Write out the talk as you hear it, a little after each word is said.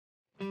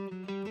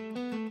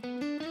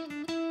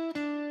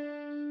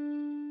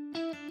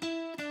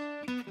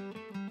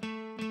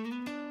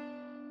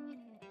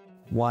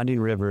Winding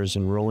rivers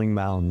and rolling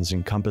mountains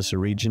encompass a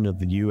region of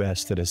the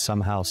U.S. that has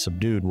somehow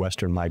subdued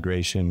Western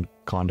migration,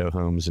 condo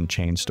homes, and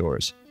chain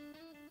stores.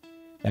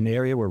 An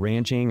area where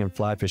ranching and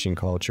fly fishing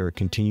culture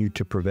continue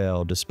to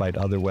prevail despite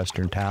other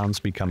Western towns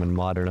becoming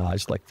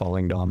modernized like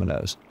falling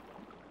dominoes.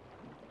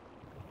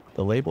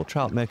 The label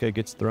trout mecca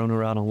gets thrown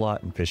around a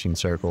lot in fishing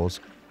circles,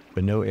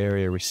 but no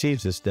area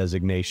receives this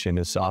designation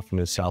as often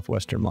as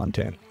southwestern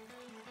Montana.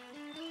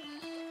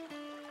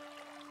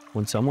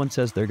 When someone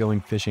says they're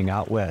going fishing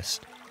out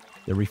west,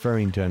 they're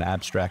referring to an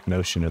abstract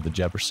notion of the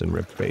Jefferson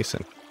River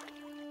Basin.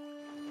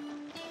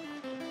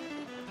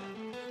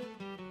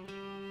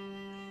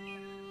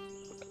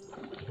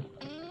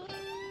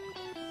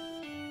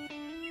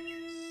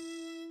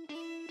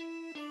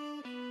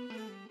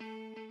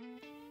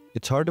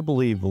 It's hard to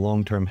believe the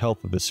long-term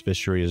health of this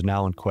fishery is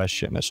now in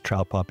question, as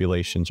trout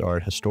populations are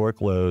at historic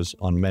lows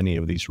on many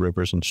of these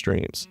rivers and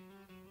streams.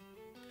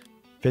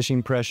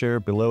 Fishing pressure,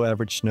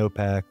 below-average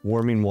snowpack,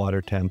 warming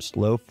water temps,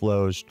 low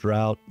flows,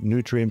 drought,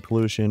 nutrient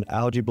pollution,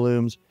 algae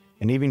blooms,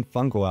 and even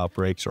fungal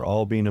outbreaks are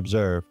all being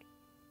observed,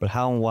 but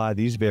how and why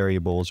these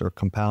variables are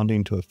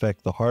compounding to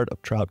affect the heart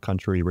of trout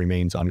country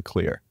remains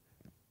unclear.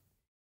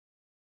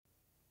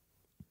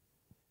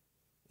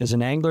 As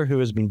an angler who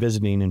has been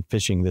visiting and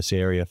fishing this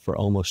area for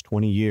almost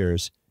 20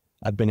 years,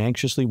 I've been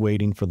anxiously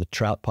waiting for the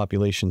trout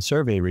population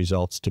survey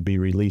results to be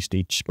released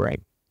each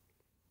spring.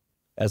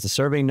 As the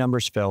survey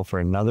numbers fell for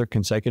another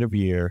consecutive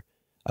year,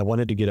 I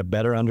wanted to get a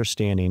better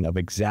understanding of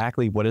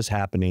exactly what is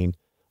happening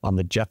on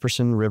the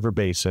Jefferson River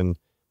Basin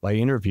by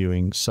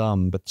interviewing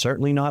some, but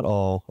certainly not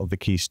all, of the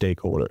key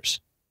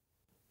stakeholders.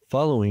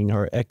 Following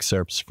are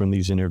excerpts from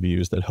these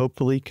interviews that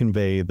hopefully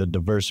convey the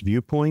diverse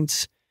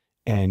viewpoints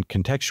and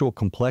contextual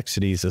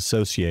complexities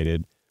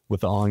associated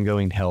with the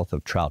ongoing health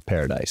of trout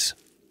paradise.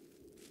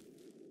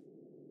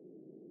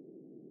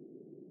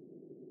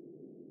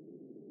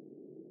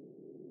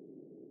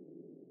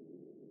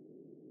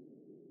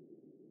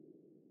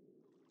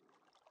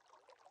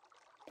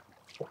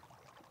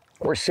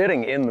 We're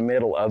sitting in the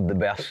middle of the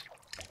best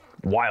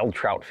wild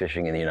trout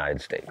fishing in the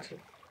United States.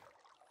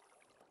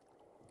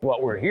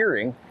 What we're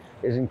hearing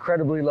is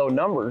incredibly low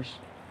numbers,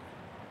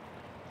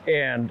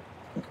 and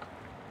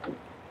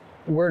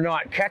we're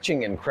not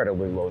catching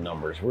incredibly low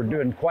numbers. We're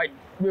doing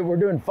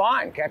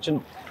fine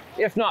catching,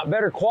 if not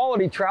better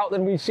quality trout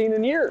than we've seen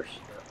in years.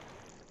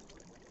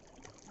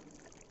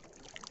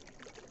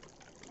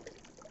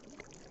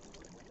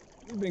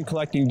 We've been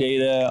collecting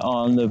data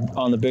on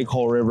the Big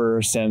Hole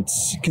River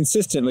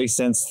consistently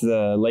since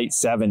the late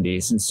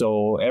 70s. And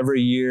so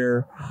every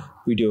year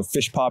we do a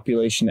fish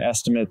population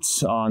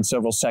estimates on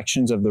several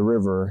sections of the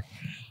river.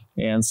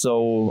 And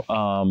so,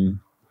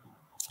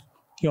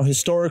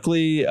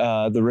 historically,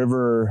 the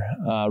river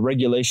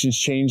regulations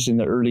changed in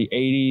the early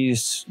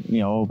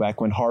 80s, back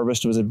when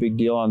harvest was a big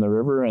deal on the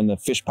river, and the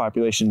fish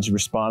populations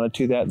responded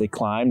to that. They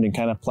climbed and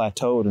kind of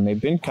plateaued, and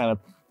they've been kind of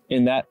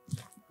in that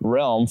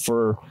realm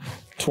for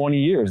 20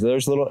 years.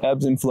 There's little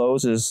ebbs and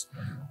flows as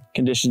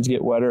conditions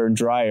get wetter and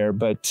drier,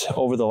 but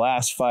over the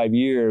last 5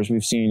 years,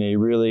 we've seen a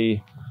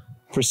really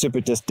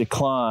precipitous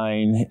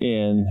decline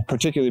in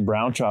particularly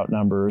brown trout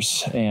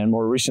numbers, and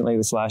more recently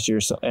this last year,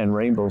 and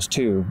rainbows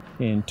too.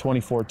 In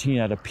 2014,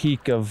 at a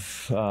peak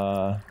of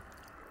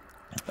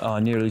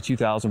nearly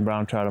 2,000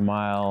 brown trout a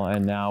mile,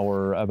 and now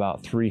we're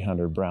about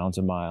 300 browns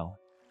a mile.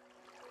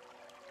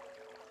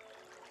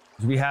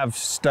 We have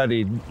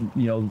studied,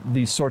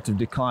 these sorts of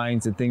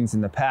declines and things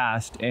in the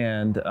past,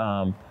 and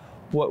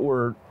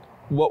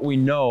what we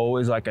know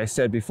is, like I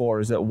said before,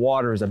 is that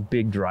water is a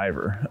big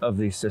driver of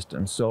these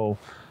systems. So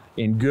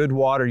in good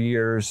water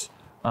years,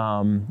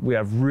 we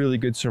have really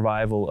good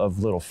survival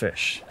of little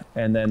fish.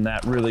 And then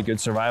that really good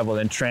survival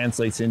then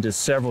translates into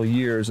several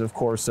years, of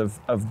course,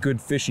 of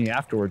good fishing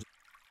afterwards.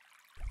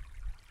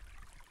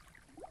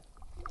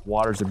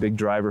 Water's a big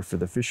driver for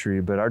the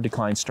fishery, but our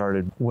decline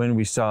started when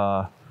we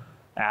saw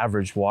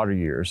average water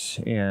years.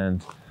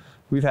 And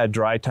we've had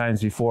dry times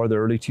before. The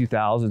early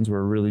 2000s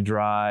were really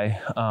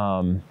dry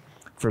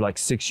for like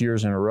 6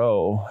 years in a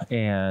row,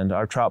 and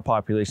our trout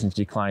populations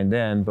declined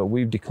then, but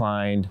we've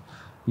declined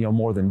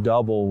more than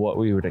double what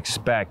we would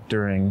expect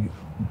during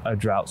a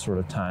drought sort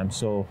of time.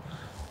 So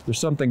there's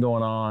something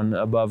going on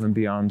above and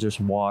beyond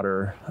just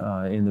water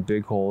in the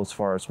Big Hole as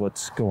far as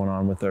what's going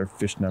on with our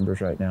fish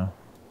numbers right now.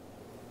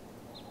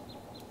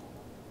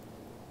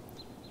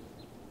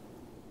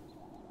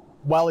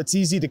 While it's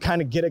easy to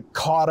kind of get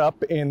caught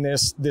up in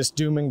this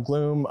doom and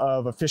gloom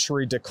of a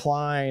fishery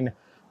decline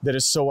that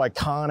is so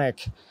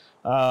iconic,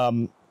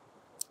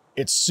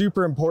 it's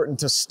super important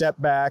to step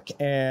back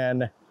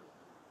and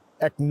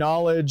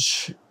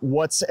acknowledge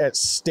what's at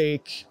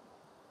stake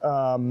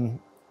when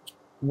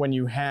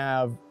you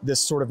have this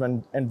sort of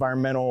an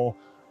environmental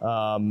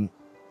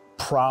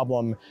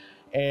problem.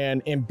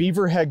 And in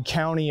Beaverhead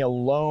County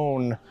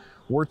alone,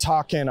 we're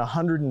talking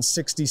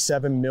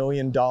 $167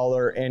 million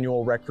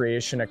annual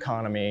recreation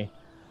economy.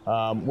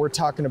 We're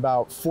talking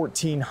about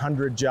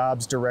 1,400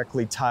 jobs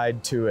directly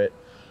tied to it.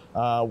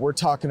 We're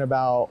talking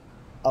about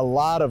a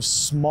lot of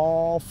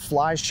small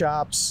fly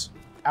shops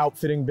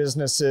outfitting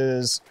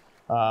businesses,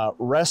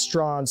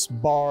 restaurants,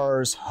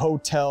 bars,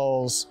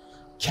 hotels,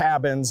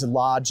 cabins,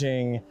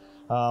 lodging.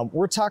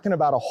 We're talking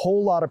about a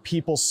whole lot of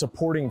people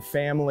supporting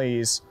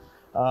families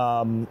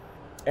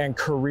and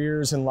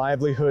careers and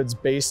livelihoods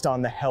based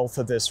on the health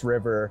of this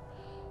river.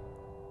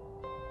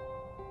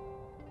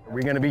 Are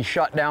we going to be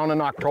shut down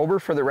in October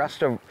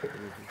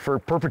for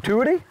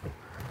perpetuity?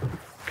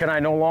 Can I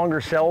no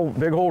longer sell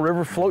big old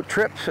river float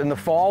trips in the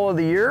fall of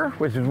the year,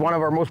 which is one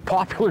of our most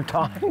popular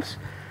times?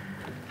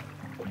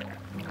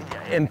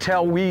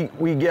 Until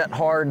we get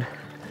hard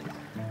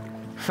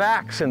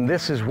facts, and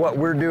this is what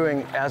we're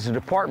doing as a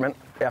department,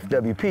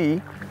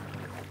 FWP,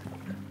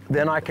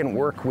 then I can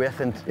work with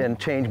and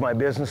change my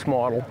business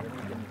model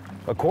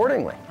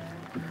accordingly.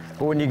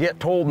 But when you get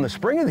told in the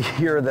spring of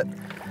the year that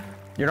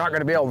you're not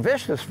going to be able to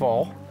fish this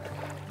fall,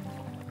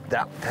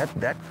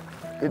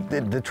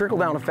 the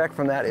trickle-down effect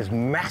from that is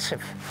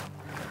massive,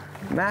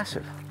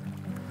 massive.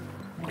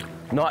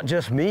 Not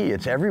just me,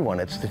 it's everyone.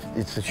 It's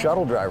the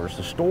shuttle drivers,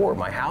 the store,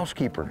 my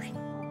housekeepers.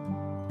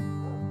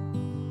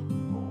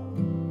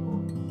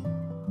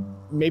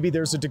 Maybe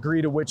there's a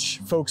degree to which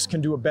folks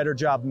can do a better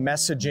job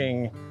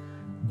messaging,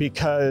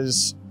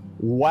 because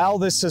while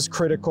this is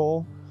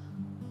critical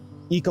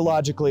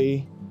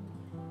ecologically,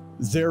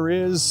 there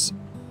is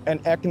an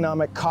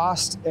economic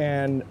cost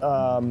and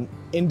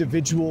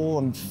individual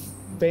and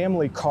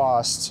family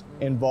cost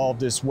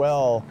involved as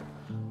well.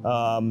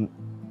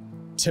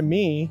 To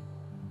me,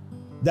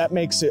 that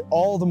makes it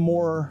all the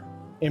more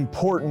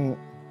important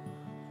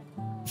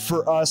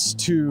for us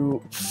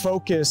to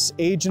focus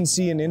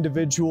agency and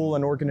individual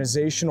and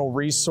organizational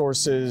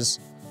resources,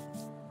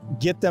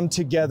 get them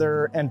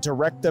together and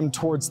direct them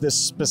towards this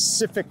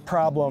specific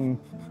problem,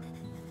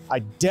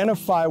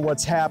 identify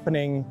what's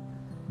happening,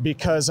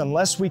 because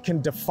unless we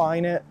can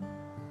define it,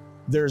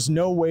 there's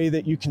no way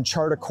that you can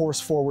chart a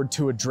course forward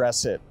to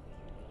address it.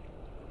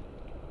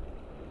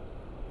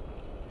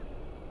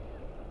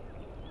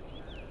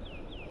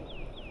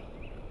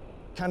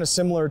 Kind of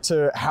similar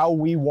to how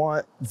we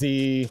want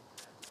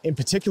in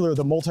particular,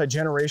 the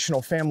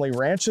multi-generational family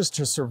ranches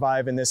to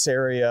survive in this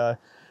area,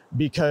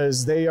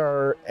 because they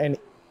are an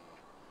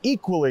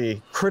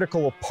equally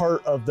critical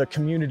part of the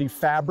community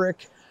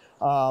fabric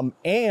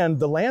and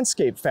the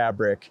landscape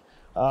fabric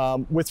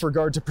with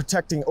regard to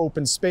protecting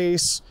open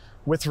space,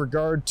 with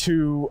regard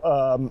to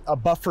a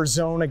buffer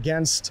zone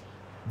against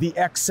the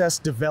excess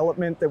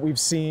development that we've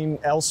seen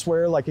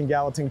elsewhere, like in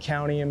Gallatin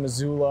County and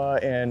Missoula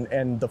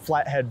and the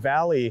Flathead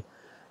Valley.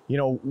 You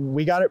know,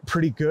 we got it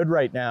pretty good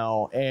right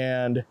now.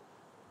 And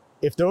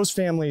if those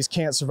families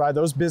can't survive,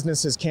 those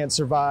businesses can't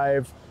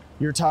survive,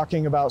 you're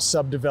talking about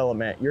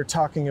subdevelopment. You're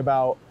talking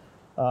about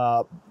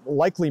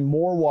likely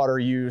more water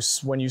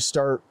use when you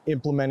start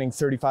implementing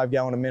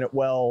 35-gallon-a-minute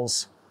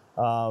wells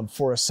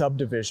for a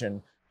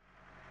subdivision.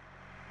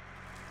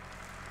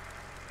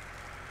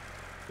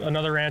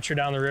 Another rancher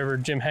down the river,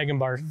 Jim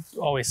Hagenbar,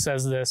 always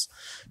says this.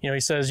 You know,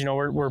 he says, you know,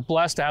 we're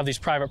blessed to have these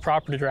private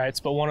property rights,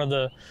 but one of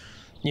the,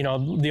 you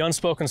know, the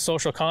unspoken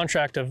social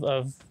contract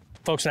of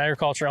folks in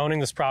agriculture owning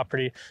this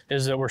property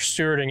is that we're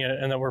stewarding it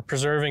and that we're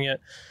preserving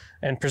it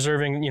and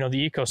preserving, you know,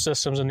 the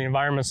ecosystems and the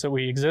environments that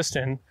we exist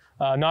in,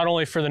 not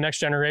only for the next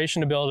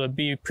generation to be able to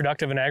be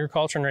productive in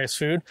agriculture and raise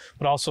food,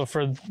 but also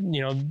for,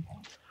 you know,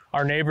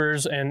 our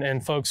neighbors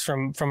and folks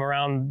from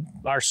around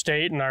our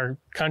state and our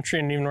country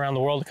and even around the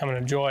world to come and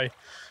enjoy,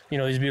 you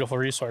know, these beautiful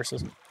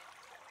resources.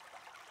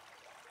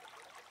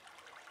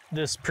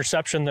 This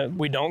perception that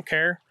we don't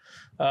care,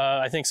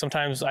 I think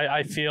sometimes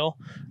I feel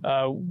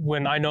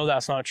when I know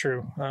that's not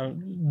true.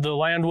 The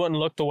land wouldn't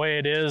look the way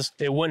it is.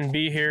 It wouldn't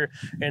be here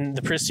in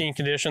the pristine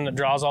condition that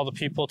draws all the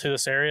people to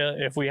this area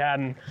if we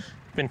hadn't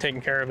been taking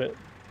care of it.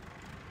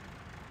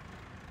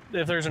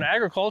 If there's an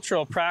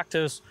agricultural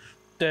practice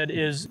that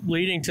is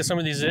leading to some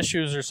of these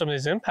issues or some of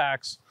these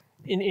impacts,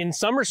 in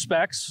some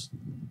respects,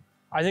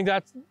 I think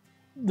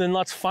then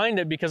let's find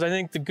it, because I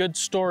think the good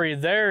story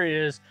there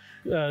is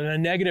a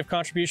negative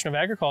contribution of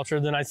agriculture.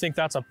 Then I think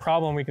that's a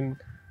problem we can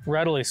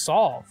readily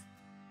solve.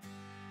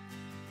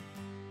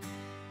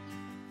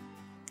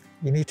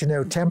 You need to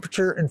know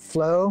temperature and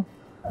flow.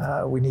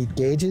 We need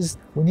gauges.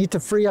 We need to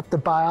free up the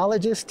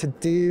biologists to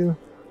do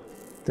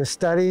the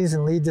studies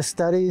and lead the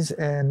studies,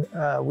 and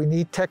we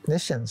need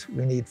technicians.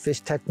 We need fish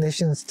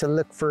technicians to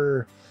look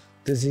for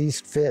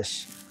diseased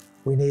fish.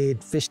 We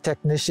need fish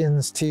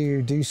technicians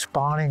to do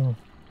spawning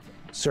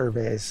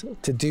surveys,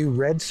 to do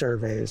red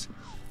surveys.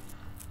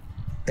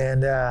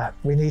 And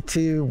we need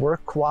to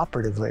work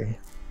cooperatively,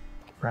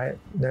 right?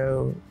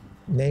 No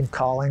name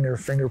calling or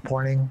finger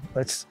pointing.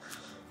 Let's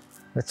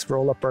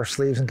roll up our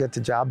sleeves and get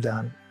the job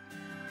done.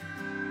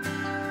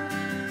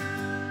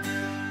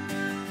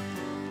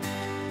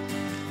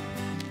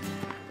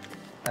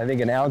 I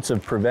think an ounce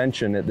of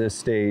prevention at this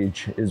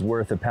stage is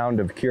worth a pound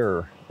of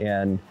cure.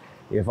 And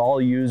if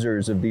all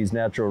users of these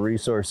natural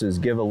resources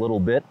give a little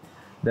bit,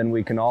 then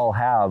we can all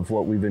have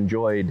what we've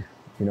enjoyed,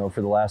 you know,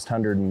 for the last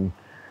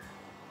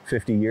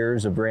 150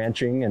 years of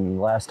ranching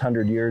and last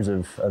 100 years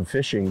of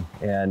fishing.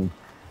 And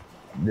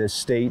this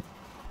state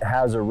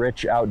has a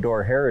rich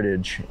outdoor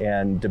heritage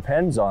and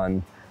depends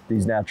on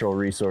these natural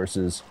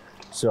resources.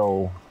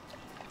 So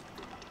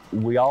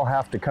we all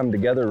have to come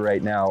together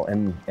right now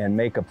and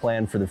make a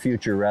plan for the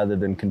future rather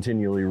than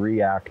continually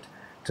react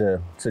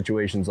to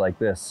situations like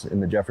this in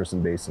the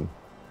Jefferson Basin.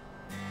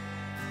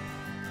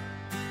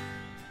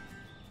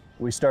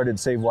 We started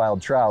Save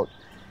Wild Trout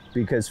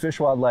because Fish,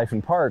 Wildlife,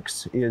 and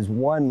Parks is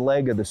one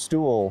leg of the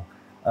stool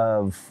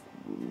of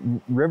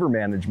river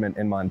management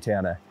in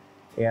Montana.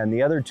 And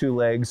the other two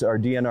legs are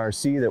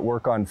DNRC that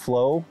work on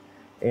flow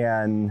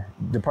and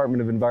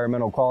Department of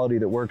Environmental Quality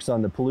that works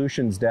on the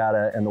pollutions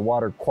data and the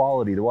water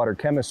quality, the water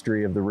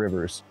chemistry of the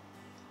rivers.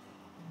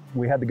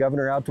 We had the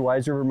governor out to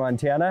Wise River,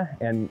 Montana,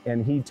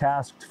 and he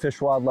tasked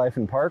Fish, Wildlife,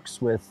 and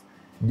Parks with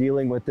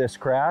dealing with this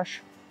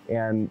crash.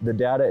 And the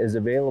data is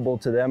available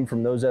to them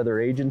from those other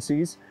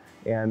agencies.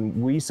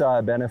 And we saw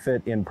a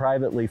benefit in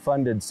privately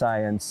funded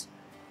science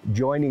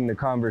joining the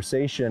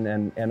conversation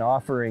and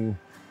offering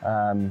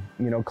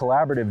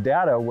collaborative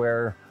data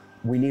where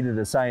we needed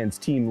a science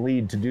team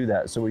lead to do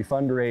that. So we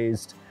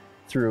fundraised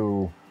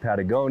through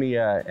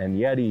Patagonia and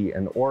Yeti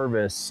and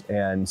Orvis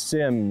and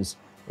Sims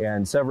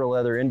and several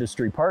other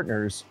industry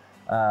partners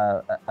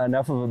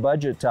enough of a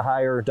budget to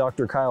hire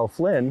Dr. Kyle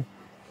Flynn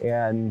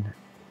and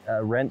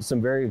rent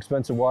some very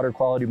expensive water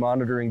quality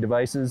monitoring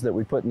devices that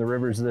we put in the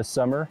rivers this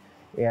summer.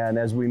 And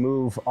as we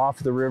move off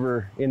the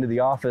river into the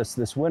office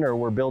this winter,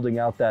 we're building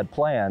out that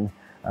plan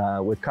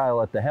with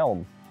Kyle at the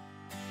helm.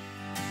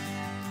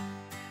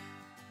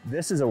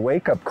 This is a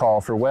wake-up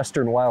call for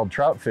Western wild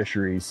trout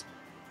fisheries,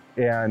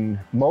 and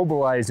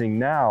mobilizing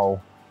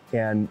now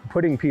and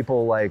putting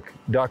people like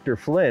Dr.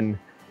 Flynn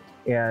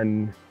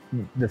and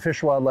the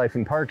Fish, Wildlife,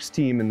 and Parks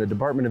team and the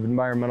Department of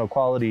Environmental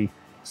Quality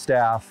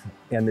staff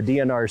and the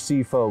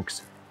DNRC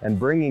folks and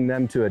bringing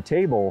them to a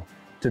table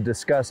to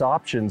discuss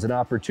options and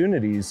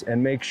opportunities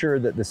and make sure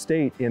that the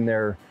state in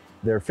their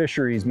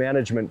fisheries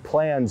management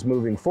plans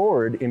moving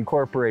forward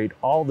incorporate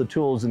all the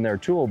tools in their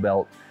tool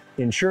belt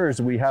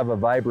ensures we have a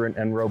vibrant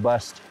and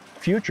robust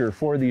future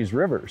for these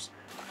rivers.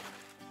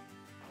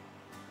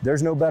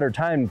 There's no better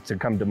time to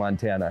come to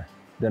Montana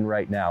than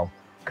right now.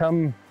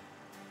 Come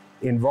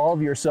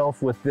involve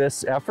yourself with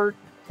this effort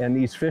and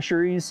these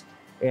fisheries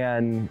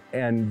and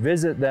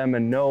visit them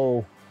and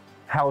know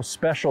how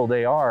special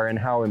they are and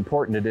how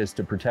important it is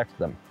to protect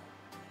them.